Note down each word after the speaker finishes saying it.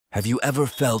Have you ever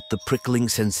felt the prickling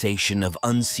sensation of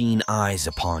unseen eyes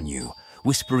upon you,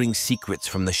 whispering secrets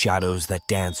from the shadows that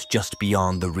dance just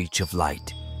beyond the reach of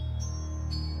light?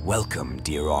 Welcome,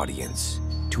 dear audience,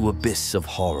 to Abyss of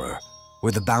Horror,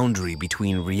 where the boundary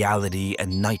between reality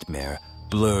and nightmare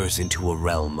blurs into a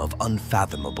realm of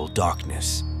unfathomable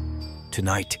darkness.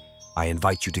 Tonight, I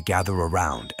invite you to gather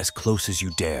around as close as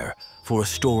you dare for a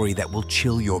story that will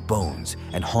chill your bones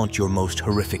and haunt your most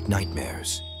horrific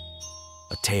nightmares.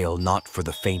 A tale not for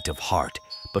the faint of heart,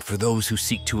 but for those who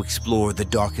seek to explore the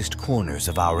darkest corners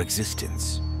of our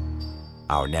existence.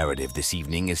 Our narrative this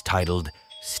evening is titled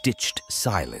Stitched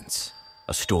Silence,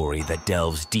 a story that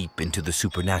delves deep into the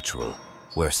supernatural,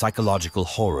 where psychological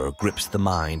horror grips the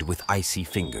mind with icy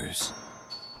fingers.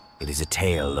 It is a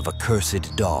tale of a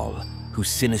cursed doll whose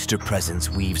sinister presence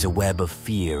weaves a web of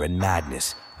fear and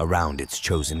madness around its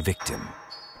chosen victim.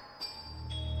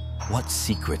 What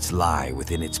secrets lie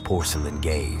within its porcelain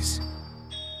gaze?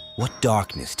 What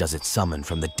darkness does it summon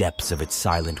from the depths of its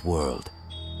silent world?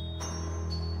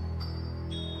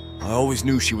 I always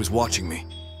knew she was watching me,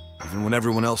 even when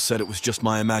everyone else said it was just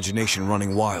my imagination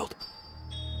running wild.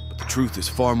 But the truth is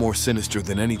far more sinister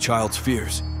than any child's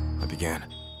fears, I began,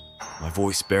 my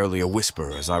voice barely a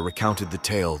whisper as I recounted the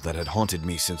tale that had haunted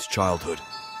me since childhood.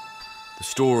 The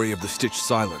story of the stitched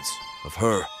silence, of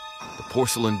her, the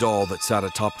porcelain doll that sat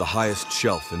atop the highest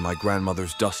shelf in my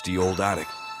grandmother's dusty old attic,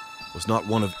 was not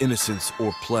one of innocence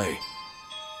or play.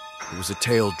 It was a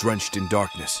tale drenched in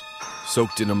darkness,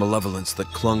 soaked in a malevolence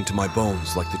that clung to my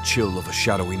bones like the chill of a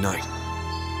shadowy night.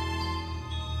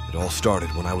 It all started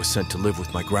when I was sent to live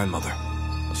with my grandmother,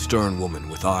 a stern woman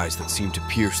with eyes that seemed to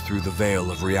pierce through the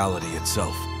veil of reality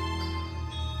itself.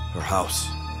 Her house,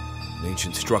 an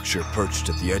ancient structure perched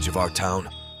at the edge of our town,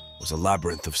 was a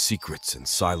labyrinth of secrets and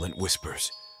silent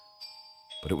whispers.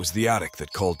 But it was the attic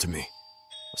that called to me,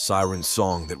 a siren's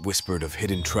song that whispered of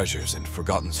hidden treasures and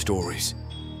forgotten stories.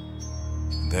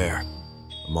 And there,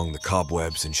 among the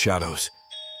cobwebs and shadows,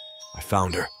 I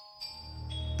found her.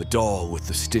 The doll with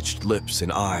the stitched lips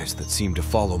and eyes that seemed to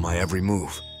follow my every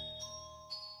move.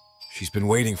 "She's been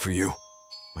waiting for you,"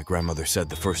 my grandmother said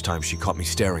the first time she caught me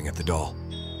staring at the doll.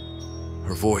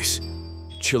 Her voice,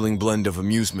 a chilling blend of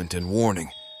amusement and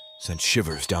warning, sent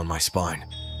shivers down my spine.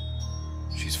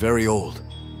 "She's very old,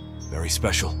 very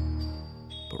special.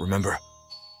 But remember,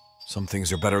 some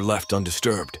things are better left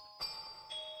undisturbed."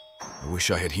 I wish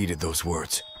I had heeded those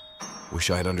words. Wish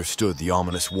I had understood the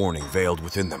ominous warning veiled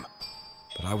within them.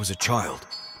 But I was a child,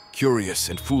 curious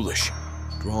and foolish,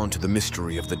 drawn to the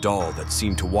mystery of the doll that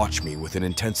seemed to watch me with an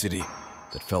intensity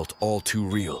that felt all too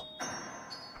real.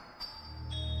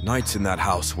 Nights in that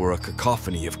house were a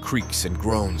cacophony of creaks and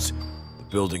groans,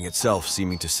 the building itself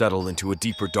seeming to settle into a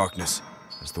deeper darkness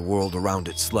as the world around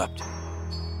it slept.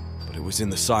 But it was in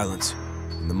the silence,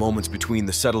 in the moments between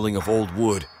the settling of old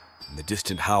wood and the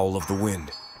distant howl of the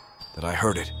wind, that I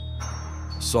heard it,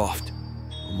 a soft,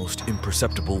 almost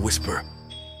imperceptible whisper.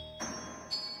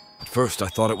 At first I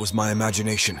thought it was my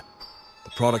imagination,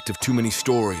 the product of too many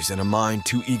stories and a mind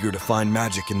too eager to find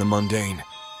magic in the mundane.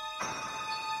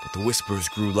 But the whispers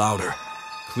grew louder,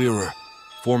 clearer,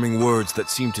 forming words that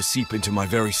seemed to seep into my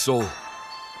very soul.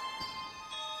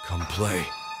 "Come play,"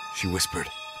 she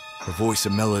whispered, her voice a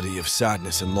melody of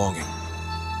sadness and longing.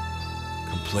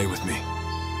 "Come play with me,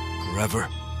 forever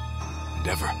and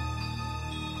ever."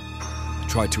 I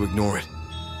tried to ignore it,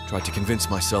 tried to convince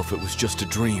myself it was just a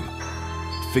dream,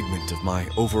 a figment of my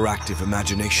overactive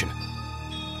imagination.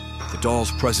 The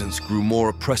doll's presence grew more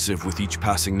oppressive with each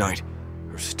passing night,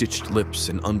 her stitched lips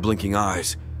and unblinking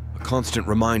eyes, a constant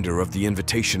reminder of the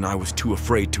invitation I was too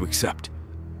afraid to accept.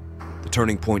 The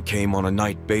turning point came on a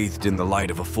night bathed in the light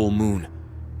of a full moon,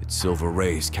 its silver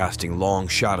rays casting long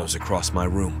shadows across my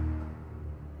room.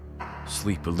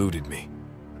 Sleep eluded me,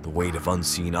 the weight of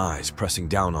unseen eyes pressing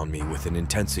down on me with an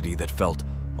intensity that felt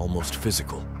almost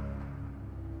physical.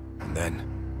 And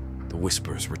then, the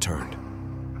whispers returned,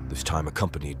 this time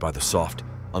accompanied by the soft,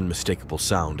 unmistakable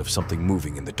sound of something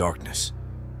moving in the darkness.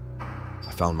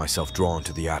 I found myself drawn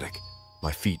to the attic,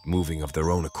 my feet moving of their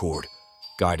own accord,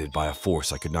 guided by a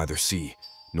force I could neither see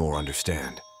nor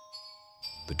understand.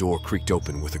 The door creaked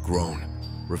open with a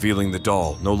groan, revealing the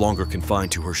doll no longer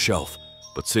confined to her shelf,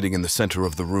 but sitting in the center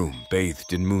of the room,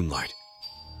 bathed in moonlight.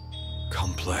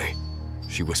 "Come play,"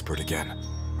 she whispered again,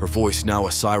 her voice now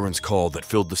a siren's call that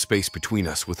filled the space between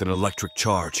us with an electric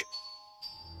charge.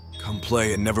 "Come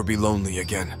play and never be lonely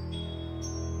again."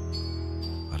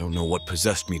 I don't know what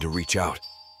possessed me to reach out,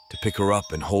 to pick her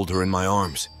up and hold her in my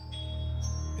arms.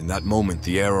 In that moment,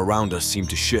 the air around us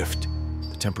seemed to shift,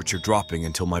 the temperature dropping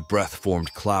until my breath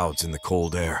formed clouds in the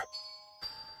cold air.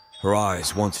 Her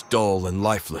eyes, once dull and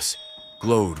lifeless,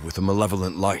 glowed with a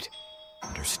malevolent light,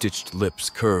 and her stitched lips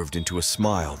curved into a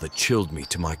smile that chilled me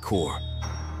to my core.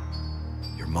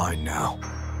 "You're mine now,"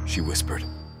 she whispered,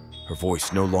 her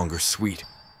voice no longer sweet,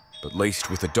 but laced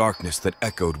with a darkness that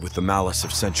echoed with the malice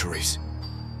of centuries.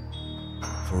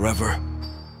 "Forever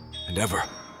and ever."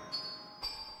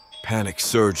 Panic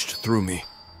surged through me,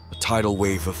 a tidal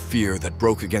wave of fear that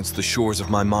broke against the shores of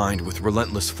my mind with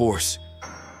relentless force.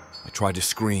 I tried to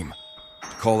scream,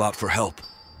 to call out for help,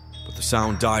 but the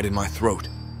sound died in my throat,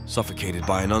 suffocated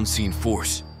by an unseen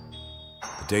force.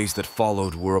 The days that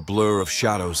followed were a blur of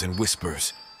shadows and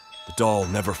whispers, the doll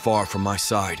never far from my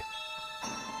side.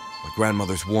 My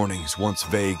grandmother's warnings, once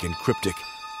vague and cryptic,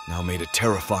 now made a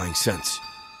terrifying sense.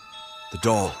 The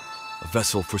doll, a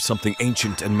vessel for something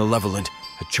ancient and malevolent,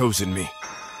 had chosen me,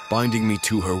 binding me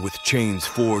to her with chains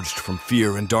forged from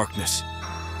fear and darkness.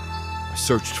 I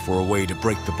searched for a way to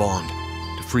break the bond,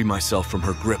 to free myself from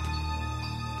her grip,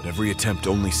 but every attempt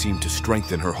only seemed to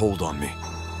strengthen her hold on me.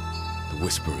 The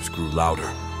whispers grew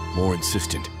louder, more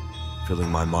insistent,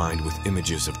 filling my mind with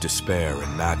images of despair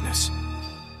and madness.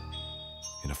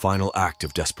 In a final act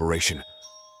of desperation,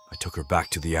 I took her back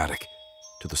to the attic,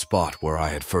 to the spot where I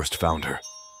had first found her.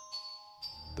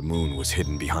 The moon was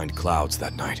hidden behind clouds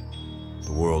that night,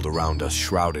 the world around us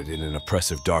shrouded in an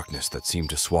oppressive darkness that seemed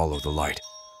to swallow the light.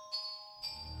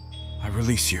 "I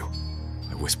release you,"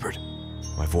 I whispered,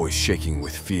 my voice shaking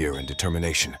with fear and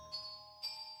determination.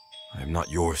 "I am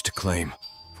not yours to claim."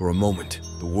 For a moment,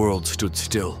 the world stood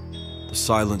still, the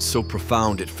silence so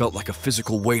profound it felt like a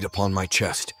physical weight upon my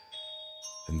chest.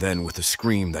 And then, with a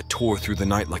scream that tore through the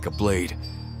night like a blade,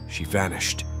 she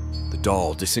vanished, the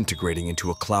doll disintegrating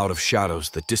into a cloud of shadows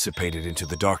that dissipated into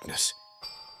the darkness.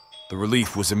 The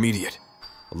relief was immediate,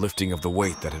 a lifting of the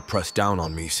weight that had pressed down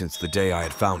on me since the day I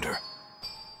had found her.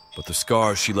 But the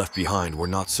scars she left behind were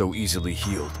not so easily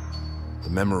healed. The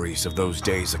memories of those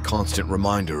days a constant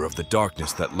reminder of the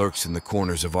darkness that lurks in the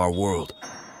corners of our world,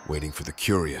 waiting for the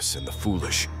curious and the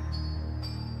foolish.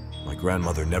 My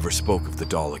grandmother never spoke of the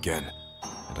doll again,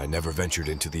 and I never ventured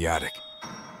into the attic.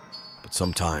 But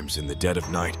sometimes in the dead of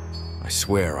night, I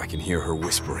swear I can hear her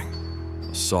whispering,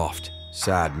 a soft,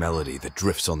 sad melody that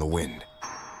drifts on the wind.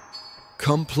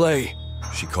 "Come play,"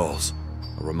 she calls,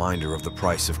 a reminder of the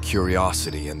price of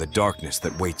curiosity and the darkness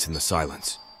that waits in the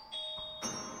silence.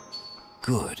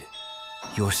 Good.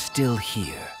 You're still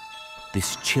here.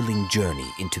 This chilling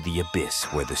journey into the abyss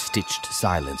where the stitched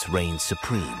silence reigns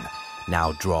supreme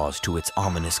now draws to its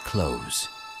ominous close.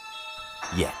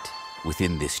 Yet,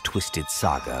 within this twisted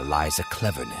saga lies a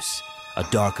cleverness, a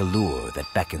dark allure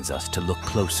that beckons us to look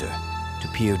closer, to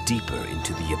peer deeper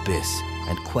into the abyss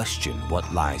and question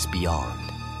what lies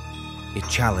beyond. It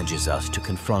challenges us to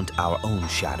confront our own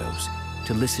shadows,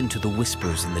 to listen to the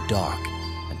whispers in the dark,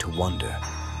 and to wonder,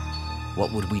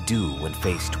 what would we do when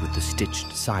faced with the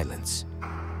stitched silence?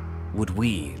 Would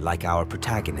we, like our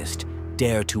protagonist,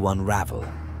 dare to unravel?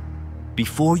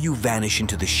 Before you vanish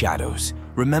into the shadows,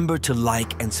 remember to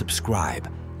like and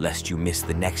subscribe, lest you miss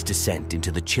the next descent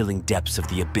into the chilling depths of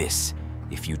the abyss,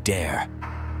 if you dare.